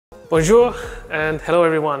Bonjour and hello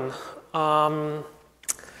everyone. Can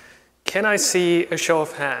I see a show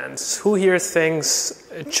of hands? Who here thinks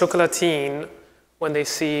chocolatine when they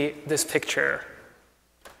see this picture?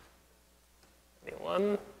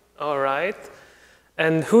 Anyone? All right.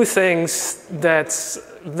 And who thinks that's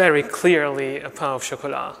very clearly a pain au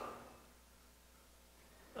chocolat?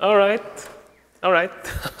 All right. All right.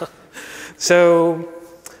 So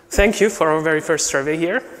thank you for our very first survey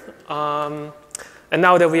here. And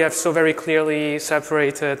now that we have so very clearly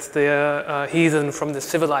separated the heathen from the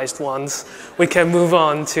civilized ones, we can move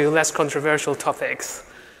on to less controversial topics.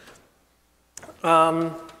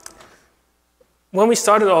 When we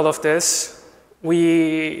started all of this,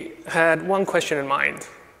 we had one question in mind.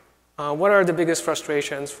 What are the biggest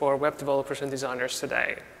frustrations for web developers and designers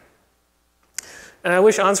today? And I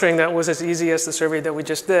wish answering that was as easy as the survey that we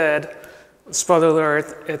just did. Spoiler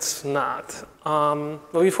alert, it's not.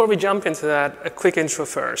 But before we jump into that, a quick intro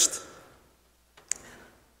first.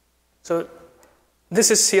 So this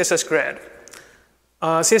is CSS Grid.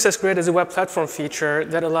 CSS Grid is a web platform feature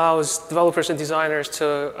that allows developers and designers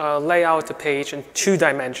to lay out the page in 2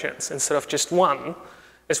 dimensions instead of just one.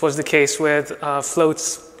 This was the case with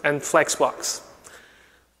floats and flexbox.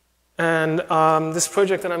 And this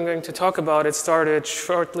project that I'm going to talk about, it started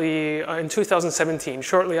shortly in 2017,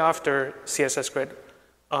 shortly after CSS Grid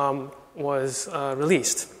was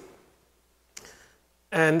released.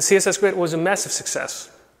 And CSS Grid was a massive success.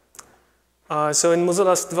 So in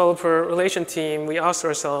Mozilla's developer relation team, we asked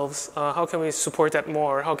ourselves, how can we support that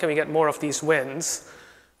more? How can we get more of these wins?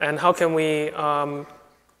 And how can we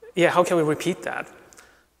repeat that?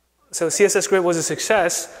 So CSS Grid was a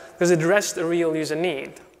success because it addressed a real user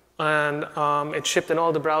need. And it shipped in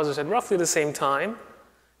all the browsers at roughly the same time.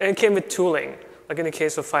 And it came with tooling, like in the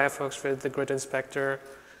case of Firefox with the Grid Inspector.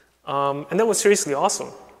 And that was seriously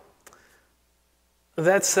awesome.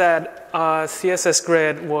 That said, CSS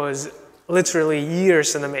Grid was literally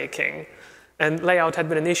years in the making. And layout had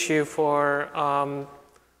been an issue for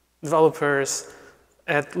developers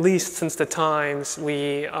at least since the times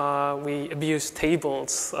we abused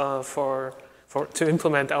tables to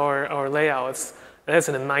implement our layouts. And that's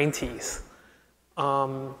in the 90s.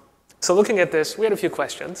 So looking at this, we had a few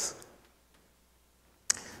questions.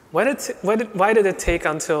 Why did it take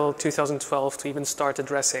until 2012 to even start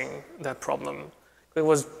addressing that problem? It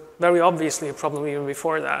was very obviously a problem even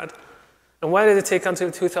before that. And why did it take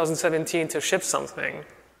until 2017 to ship something?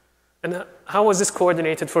 And how was this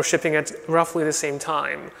coordinated for shipping at roughly the same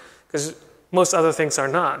time? Because most other things are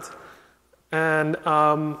not. And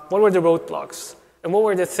what were the roadblocks? And what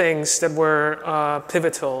were the things that were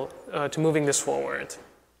pivotal to moving this forward?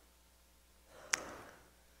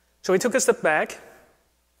 So we took a step back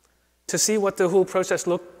to see what the whole process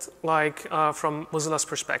looked like from Mozilla's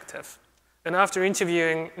perspective. And after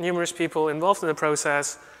interviewing numerous people involved in the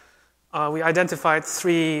process, we identified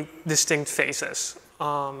 3 distinct phases.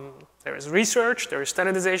 There is research, there is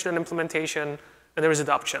standardization and implementation, and there is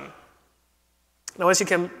adoption. Now, as you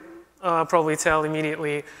can probably tell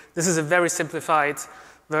immediately, this is a very simplified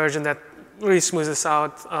version that really smoothes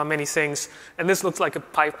out many things. And this looks like a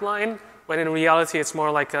pipeline, when in reality it's more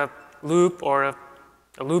like a loop or a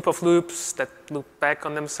loop of loops that loop back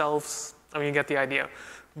on themselves. I mean, you get the idea.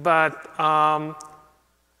 But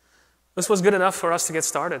this was good enough for us to get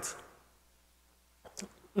started.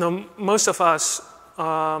 Now, most of us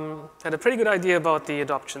had a pretty good idea about the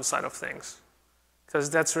adoption side of things, because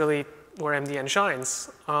that's really where MDN shines.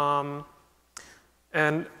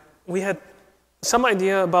 And we had some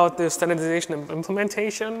idea about the standardization and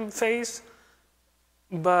implementation phase,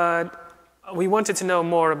 but we wanted to know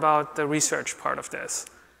more about the research part of this.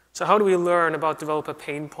 So how do we learn about developer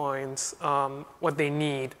pain points, what they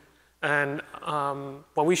need, and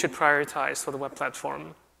what we should prioritize for the web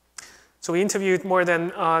platform? So we interviewed more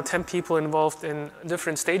than 10 people involved in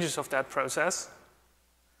different stages of that process.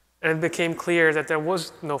 And it became clear that there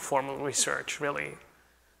was no formal research, really.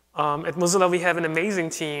 At Mozilla, we have an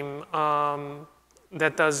amazing team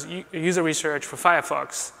that does user research for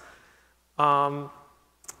Firefox.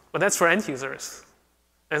 But that's for end users.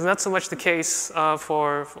 And it's not so much the case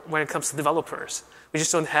for when it comes to developers. We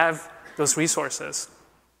just don't have those resources.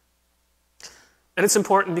 And it's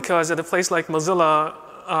important because at a place like Mozilla,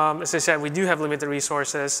 as I said, we do have limited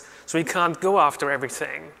resources, so we can't go after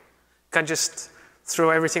everything. Can't just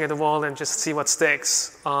throw everything at the wall and just see what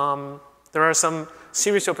sticks. There are some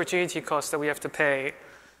serious opportunity costs that we have to pay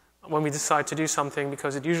when we decide to do something,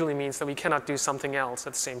 because it usually means that we cannot do something else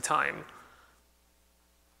at the same time.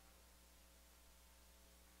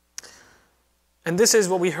 And this is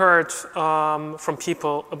what we heard from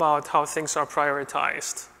people about how things are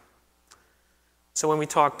prioritized. So when we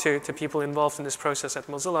talk to people involved in this process at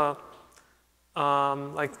Mozilla,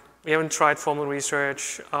 like we haven't tried formal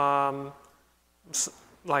research,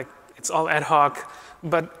 like it's all ad hoc.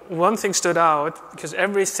 But one thing stood out, because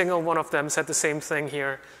every single one of them said the same thing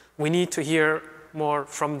here. We need to hear more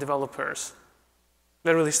from developers.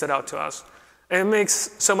 That really stood out to us. And it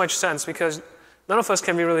makes so much sense, because none of us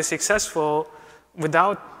can be really successful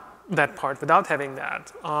without that part, without having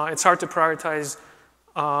that. It's hard to prioritize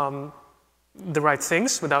the right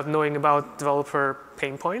things without knowing about developer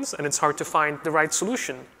pain points, and it's hard to find the right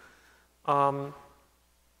solution. And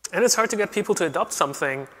it's hard to get people to adopt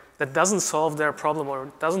something that doesn't solve their problem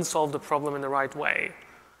or doesn't solve the problem in the right way.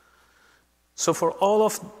 So for all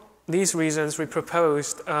of these reasons, we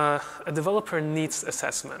proposed a developer needs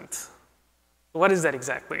assessment. What is that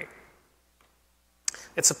exactly?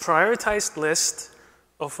 It's a prioritized list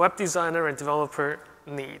of web designer and developer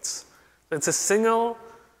needs. It's a single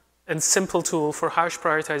and simple tool for harsh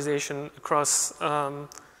prioritization across a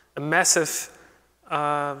massive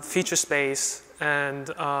feature space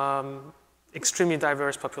and extremely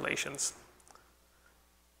diverse populations.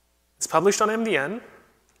 It's published on MDN.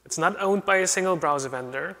 It's not owned by a single browser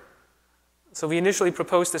vendor. So we initially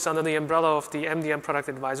proposed this under the umbrella of the MDN Product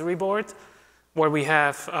Advisory Board, where we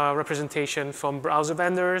have representation from browser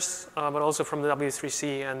vendors, but also from the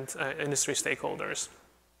W3C and industry stakeholders.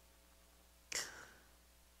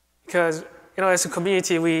 Because, as a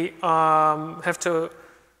community, we have to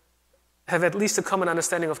have at least a common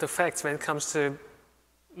understanding of the facts when it comes to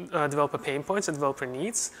developer pain points and developer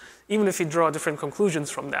needs, even if we draw different conclusions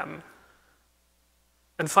from them.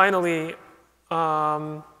 And finally,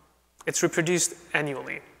 it's reproduced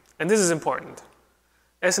annually. And this is important.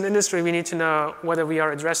 As an industry, we need to know whether we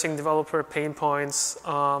are addressing developer pain points,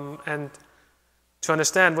 and to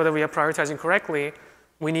understand whether we are prioritizing correctly,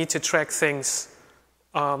 we need to track things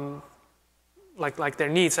like their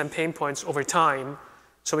needs and pain points over time,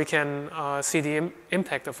 so we can see the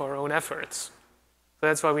impact of our own efforts. So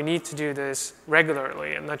that's why we need to do this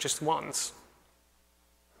regularly and not just once.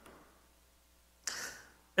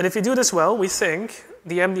 And if we do this well, we think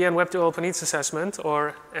the MDN Web Developer Needs Assessment,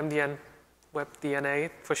 or MDN Web DNA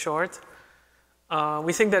for short,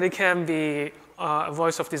 we think that it can be a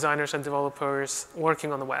voice of designers and developers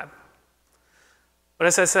working on the web. But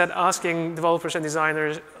as I said, asking developers and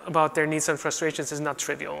designers about their needs and frustrations is not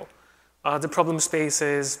trivial. The problem space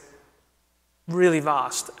is really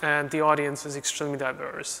vast, and the audience is extremely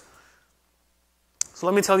diverse. So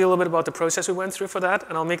let me tell you a little bit about the process we went through for that,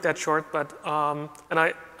 and I'll make that short, but, and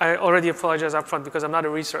I already apologize up front because I'm not a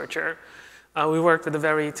researcher. We worked with a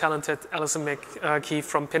very talented Alison McKee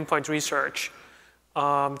from Pinpoint Research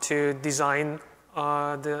to design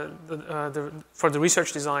for the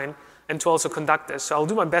research design and to also conduct this. So I'll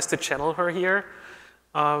do my best to channel her here.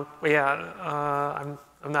 I'm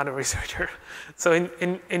not a researcher. So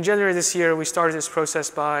in January this year, we started this process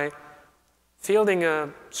by fielding a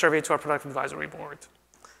survey to our product advisory board.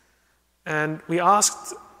 And we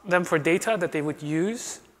asked them for data that they would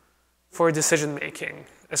use for decision making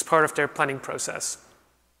as part of their planning process.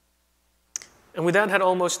 And we then had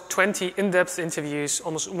almost 20 in-depth interviews,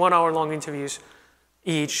 almost 1 hour long interviews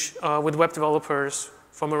each with web developers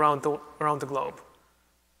from around the globe.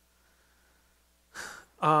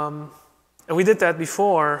 And we did that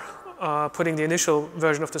before putting the initial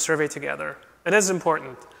version of the survey together. And that's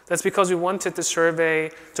important. That's because we wanted the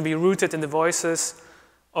survey to be rooted in the voices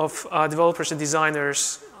of developers and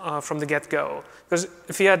designers from the get-go. Because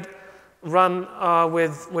if we had run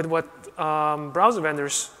with what browser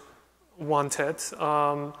vendors wanted,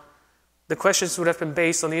 the questions would have been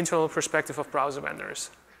based on the internal perspective of browser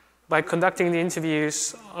vendors. By conducting the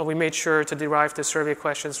interviews, we made sure to derive the survey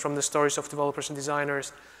questions from the stories of developers and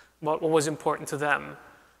designers, about what was important to them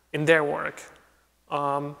in their work,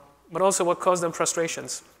 but also what caused them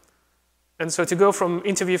frustrations. And so to go from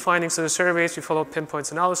interview findings to the surveys, we followed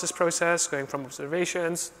Pinpoint's analysis process, going from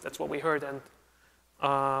observations, that's what we heard and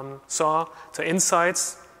saw, to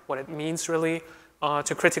insights, what it means really,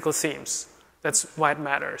 to critical themes. That's why it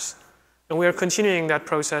matters. And we are continuing that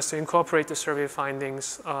process to incorporate the survey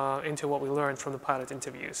findings into what we learned from the pilot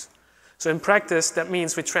interviews. So in practice, that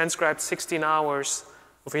means we transcribed 16 hours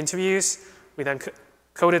of interviews, we then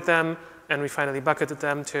coded them, and we finally bucketed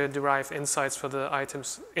them to derive insights for the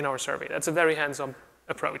items in our survey. That's a very hands-on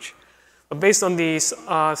approach. But based on these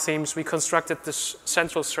themes, we constructed this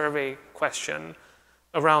central survey question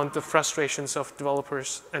around the frustrations of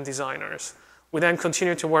developers and designers. We then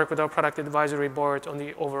continued to work with our product advisory board on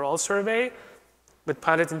the overall survey with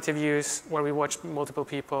pilot interviews where we watched multiple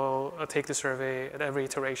people take the survey at every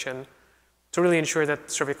iteration to really ensure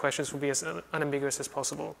that survey questions would be as unambiguous as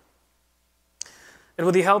possible. And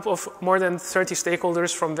with the help of more than 30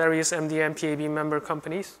 stakeholders from various MDM PAB member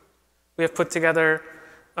companies, we have put together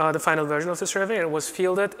the final version of the survey, and it was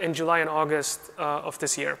fielded in July and August of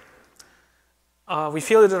this year. We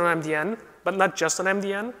fielded it on MDN, but not just on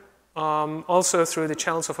MDN, also through the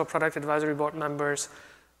channels of our product advisory board members.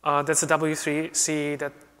 That's the W3C,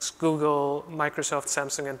 that's Google, Microsoft,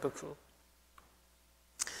 Samsung, and Bookful.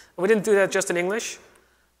 We didn't do that just in English.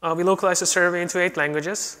 We localized the survey into 8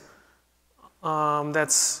 languages.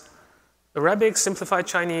 That's Arabic, simplified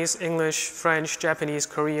Chinese, English, French, Japanese,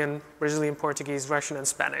 Korean, Brazilian, Portuguese, Russian, and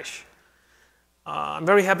Spanish. I'm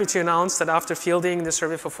very happy to announce that after fielding the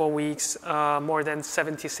survey for 4 weeks, more than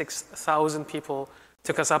 76,000 people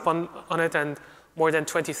took us up on it, and more than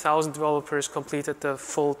 20,000 developers completed the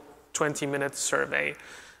full 20-minute survey.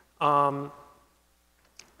 And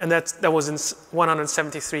that was in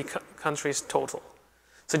 173 countries total.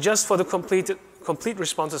 So just for the complete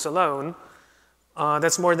responses alone,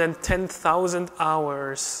 that's more than 10,000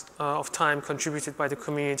 hours of time contributed by the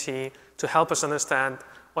community to help us understand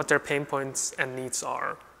what their pain points and needs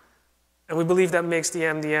are. And we believe that makes the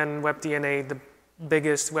MDN Web DNA the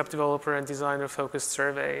biggest web developer and designer-focused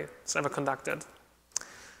survey it's ever conducted.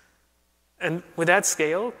 And with that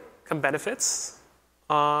scale come benefits.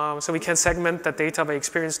 So we can segment that data by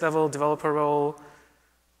experience level, developer role,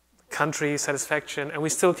 country, satisfaction, and we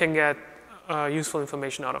still can get useful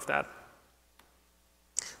information out of that.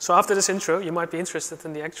 So after this intro, you might be interested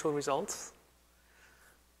in the actual results.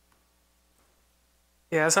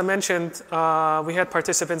 Yeah, as I mentioned, we had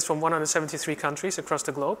participants from 173 countries across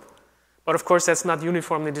the globe. But of course, that's not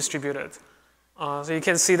uniformly distributed. So you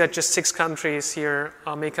can see that just 6 countries here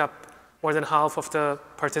make up more than half of the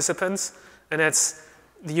participants. And that's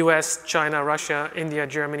the US, China, Russia, India,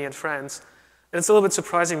 Germany, and France. And it's a little bit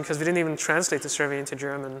surprising because we didn't even translate the survey into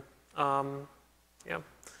German. Yeah.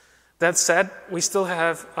 That said, we still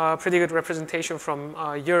have pretty good representation from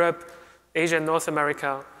Europe, Asia, and North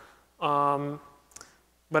America.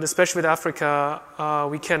 But especially with Africa,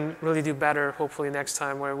 we can really do better, hopefully next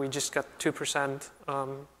time, where we just got 2%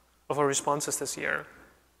 of our responses this year.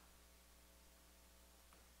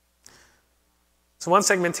 So one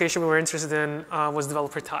segmentation we were interested in was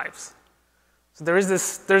developer types. So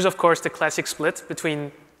there's of course the classic split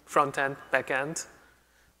between front-end, back-end.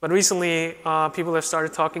 But recently, people have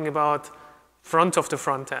started talking about front of the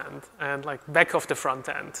front end and like back of the front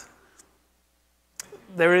end.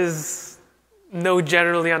 There is no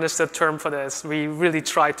generally understood term for this. We really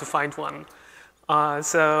tried to find one.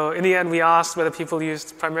 So in the end, we asked whether people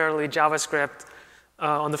used primarily JavaScript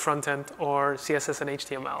on the front end or CSS and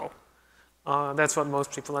HTML. That's what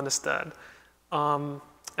most people understood. And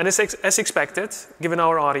as expected, given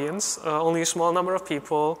our audience, only a small number of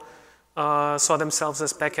people saw themselves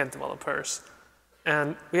as back-end developers.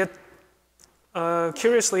 And we had,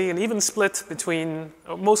 curiously, an even split between,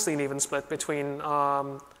 mostly an even split between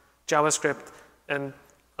JavaScript and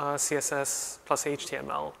CSS plus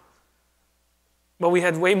HTML. But we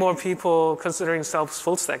had way more people considering themselves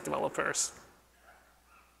full-stack developers.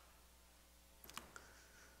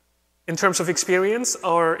 In terms of experience,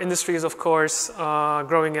 our industry is, of course,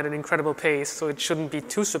 growing at an incredible pace, so it shouldn't be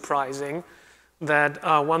too surprising that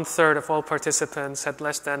 1/3 of all participants had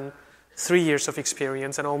less than 3 years of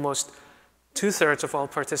experience, and almost 2/3 of all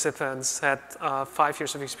participants had 5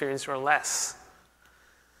 years of experience or less.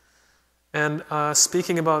 And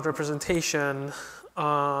speaking about representation,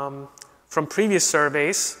 from previous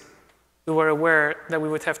surveys, we were aware that we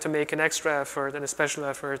would have to make an extra effort and a special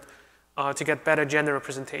effort to get better gender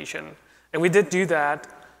representation. And we did do that,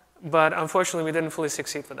 but unfortunately we didn't fully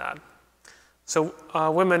succeed with that. So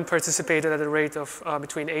women participated at a rate of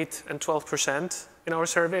between 8 and 12% in our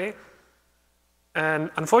survey.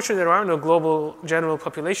 And unfortunately, there are no global general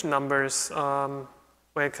population numbers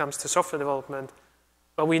when it comes to software development.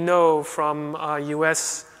 But we know from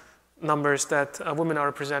US numbers that women are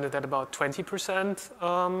represented at about 20%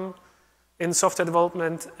 in software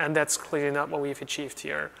development, and that's clearly not what we've achieved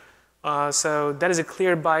here. So that is a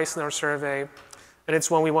clear bias in our survey, and it's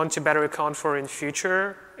one we want to better account for in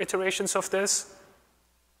future iterations of this.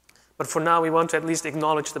 But for now, we want to at least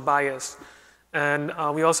acknowledge the bias. And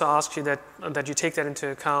we also ask you that you take that into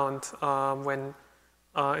account when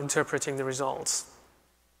interpreting the results.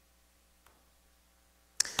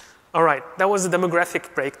 All right, that was the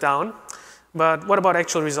demographic breakdown. But what about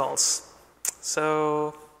actual results?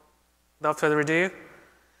 So without further ado,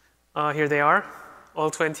 here they are. All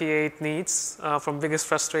 28 needs, from biggest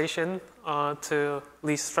frustration to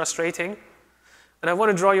least frustrating. And I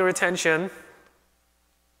want to draw your attention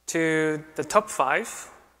to the top 5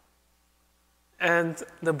 and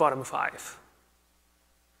the bottom 5.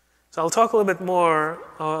 So I'll talk a little bit more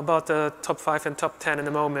about the top 5 and top 10 in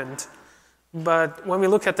a moment. But when we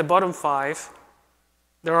look at the bottom 5,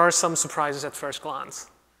 there are some surprises at first glance.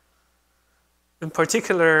 In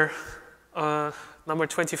particular, number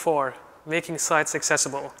 24, making sites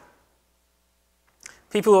accessible.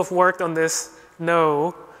 People who have worked on this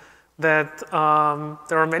know that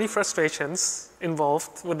there are many frustrations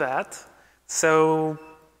involved with that. So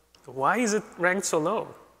why is it ranked so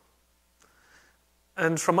low?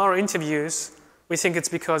 And from our interviews, we think it's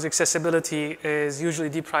because accessibility is usually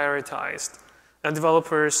deprioritized, and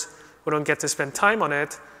developers who don't get to spend time on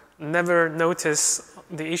it never notice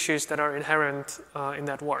the issues that are inherent in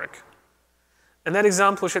that work. And that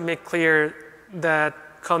example should make clear that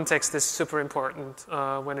context is super important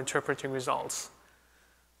when interpreting results.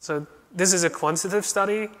 So this is a quantitative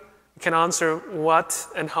study. It can answer what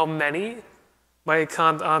and how many, but it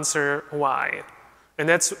can't answer why. And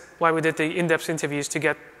that's why we did the in-depth interviews to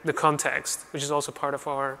get the context, which is also part of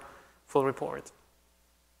our full report.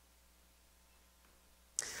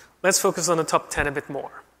 Let's focus on the top 10 a bit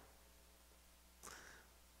more.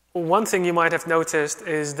 One thing you might have noticed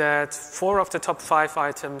is that 4 of the top 5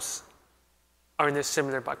 items are in a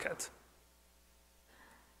similar bucket.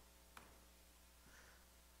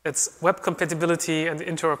 It's web compatibility and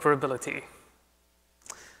interoperability.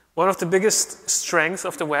 One of the biggest strengths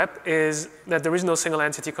of the web is that there is no single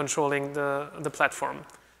entity controlling the platform,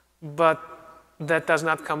 but that does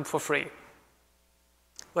not come for free.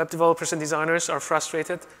 Web developers and designers are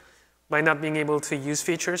frustrated by not being able to use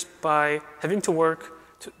features, by having to work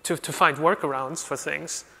to find workarounds for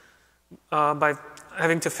things, by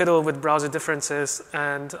having to fiddle with browser differences,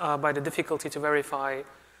 and by the difficulty to verify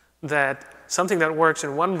that something that works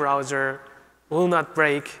in one browser will not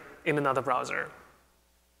break in another browser.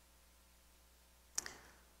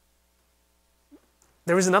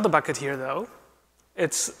 There is another bucket here, though.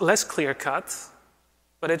 It's less clear-cut,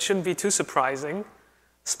 but it shouldn't be too surprising,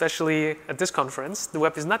 especially at this conference. The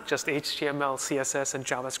web is not just HTML, CSS, and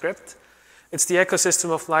JavaScript. It's the ecosystem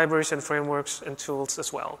of libraries and frameworks and tools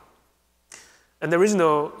as well. And there is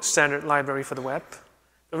no standard library for the web.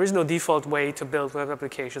 There is no default way to build web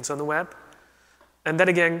applications on the web. And that,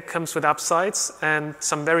 again, comes with upsides and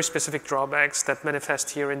some very specific drawbacks that manifest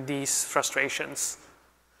here in these frustrations.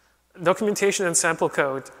 Documentation and sample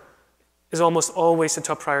code is almost always the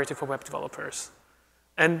top priority for web developers.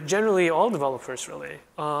 And generally all developers, really.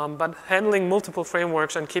 But handling multiple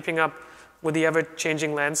frameworks and keeping up with the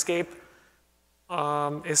ever-changing landscape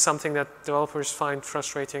is something that developers find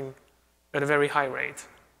frustrating at a very high rate.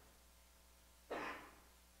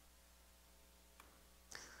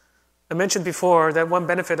 I mentioned before that one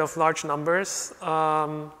benefit of large numbers,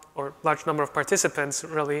 or large number of participants,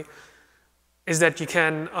 really, is that you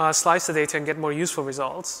can slice the data and get more useful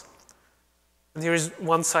results. And here is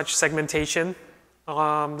one such segmentation,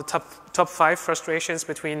 the top 5 frustrations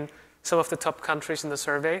between some of the top countries in the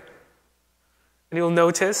survey. And you'll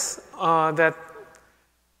notice that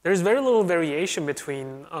there is very little variation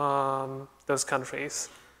between those countries,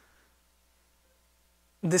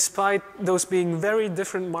 despite those being very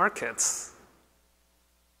different markets.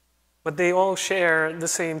 But they all share the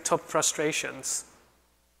same top frustrations.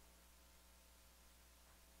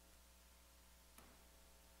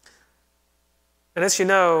 And as you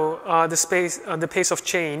know, the pace of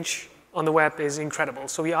change on the web is incredible.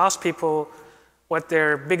 So we asked people what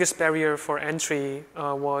their biggest barrier for entry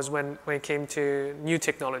was when it came to new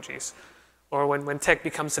technologies, or when tech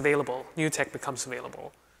becomes available, new tech becomes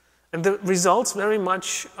available. And the results very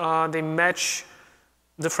much, they match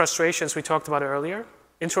the frustrations we talked about earlier.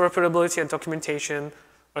 Interoperability and documentation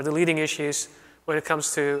are the leading issues when it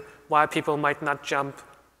comes to why people might not jump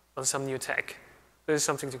on some new tech. This is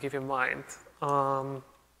something to keep in mind. And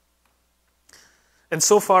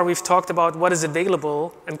so far we've talked about what is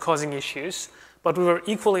available and causing issues, but we were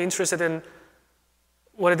equally interested in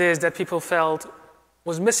what it is that people felt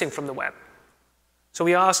was missing from the web. So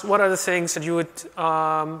we asked, what are the things that you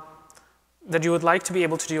would like to be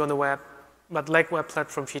able to do on the web, but lack web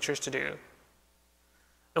platform features to do?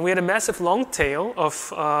 And we had a massive long tail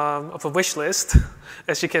of a wish list,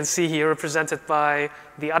 as you can see here, represented by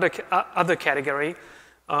the other category,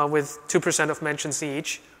 with 2% of mentions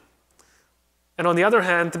each. And on the other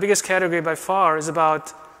hand, the biggest category by far is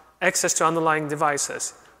about access to underlying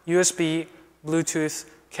devices, USB, Bluetooth,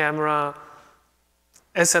 camera,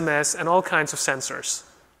 SMS, and all kinds of sensors.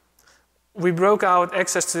 We broke out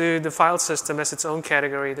access to the file system as its own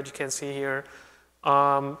category that you can see here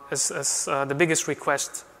as the biggest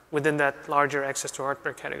request within that larger access to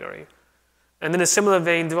hardware category. And in a similar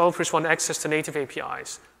vein, developers want access to native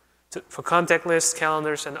APIs. for contact lists,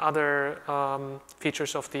 calendars, and other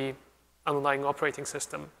features of the underlying operating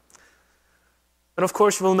system. And of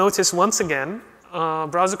course, you will notice once again,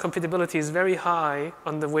 browser compatibility is very high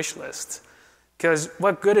on the wish list. Because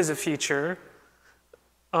what good is a feature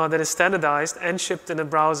that is standardized and shipped in a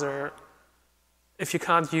browser if you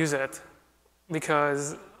can't use it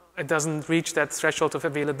because it doesn't reach that threshold of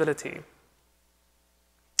availability?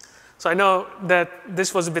 So I know that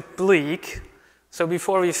this was a bit bleak. So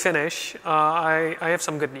before we finish, I have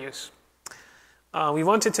some good news. We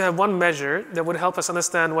wanted to have one measure that would help us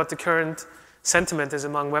understand what the current sentiment is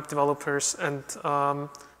among web developers and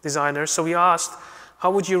designers. So we asked, how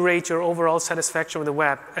would you rate your overall satisfaction with the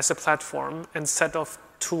web as a platform and set of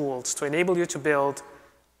tools to enable you to build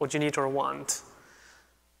what you need or want?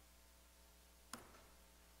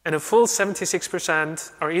 And a full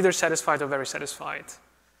 76% are either satisfied or very satisfied.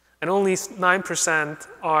 And only 9%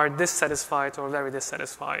 are dissatisfied or very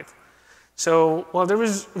dissatisfied. So while there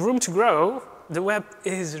is room to grow, the web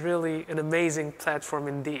is really an amazing platform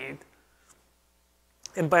indeed.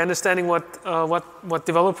 And by understanding what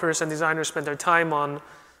developers and designers spend their time on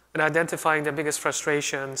and identifying their biggest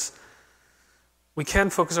frustrations, we can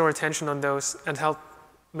focus our attention on those and help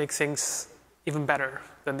make things even better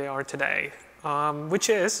than they are today. Which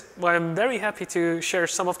is why I'm very happy to share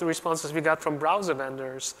some of the responses we got from browser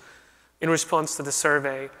vendors in response to the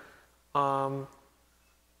survey. So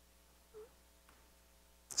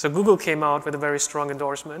Google came out with a very strong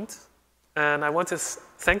endorsement, and I want to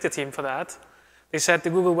thank the team for that. They said the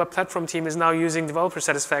Google Web Platform team is now using developer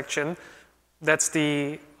satisfaction, that's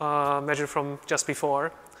the measure from just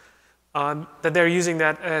before, that they're using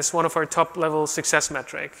that as one of our top-level success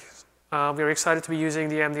metrics. We're excited to be using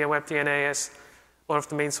the MD and Web DNA as one of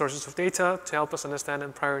the main sources of data to help us understand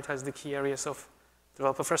and prioritize the key areas of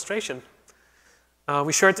developer frustration.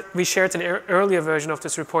 We shared an earlier version of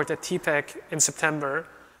this report at TPEC in September,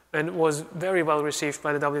 and it was very well received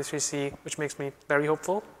by the W3C, which makes me very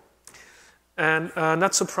hopeful. And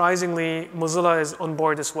not surprisingly, Mozilla is on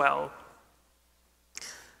board as well.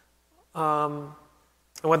 And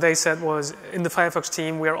what they said was, in the Firefox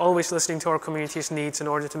team, we are always listening to our community's needs in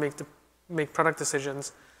order to make product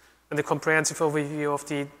decisions. And the comprehensive overview of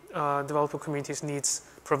the developer community's needs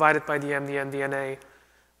provided by the MD and DNA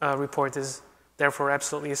report is therefore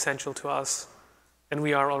absolutely essential to us. And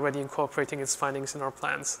we are already incorporating its findings in our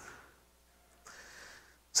plans.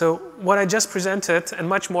 So what I just presented and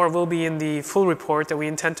much more will be in the full report that we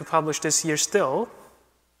intend to publish this year still.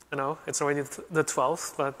 I know, it's already the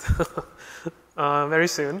 12th, but very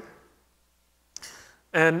soon.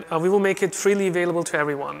 And we will make it freely available to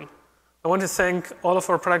everyone. I want to thank all of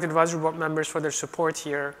our Product Advisory Board members for their support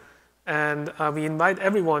here. And we invite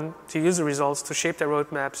everyone to use the results to shape their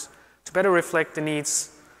roadmaps to better reflect the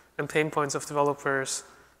needs and pain points of developers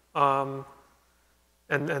and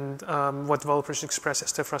what developers express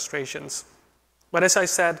as their frustrations. But as I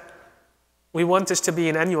said, we want this to be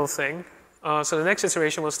an annual thing. So the next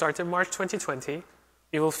iteration will start in March 2020.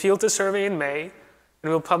 We will field the survey in May,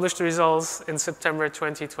 and we'll publish the results in September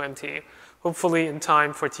 2020, hopefully in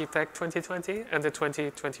time for TPEC 2020 and the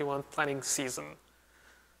 2021 planning season.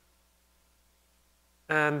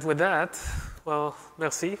 And with that, well,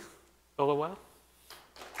 merci. Au revoir.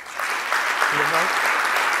 Goodbye.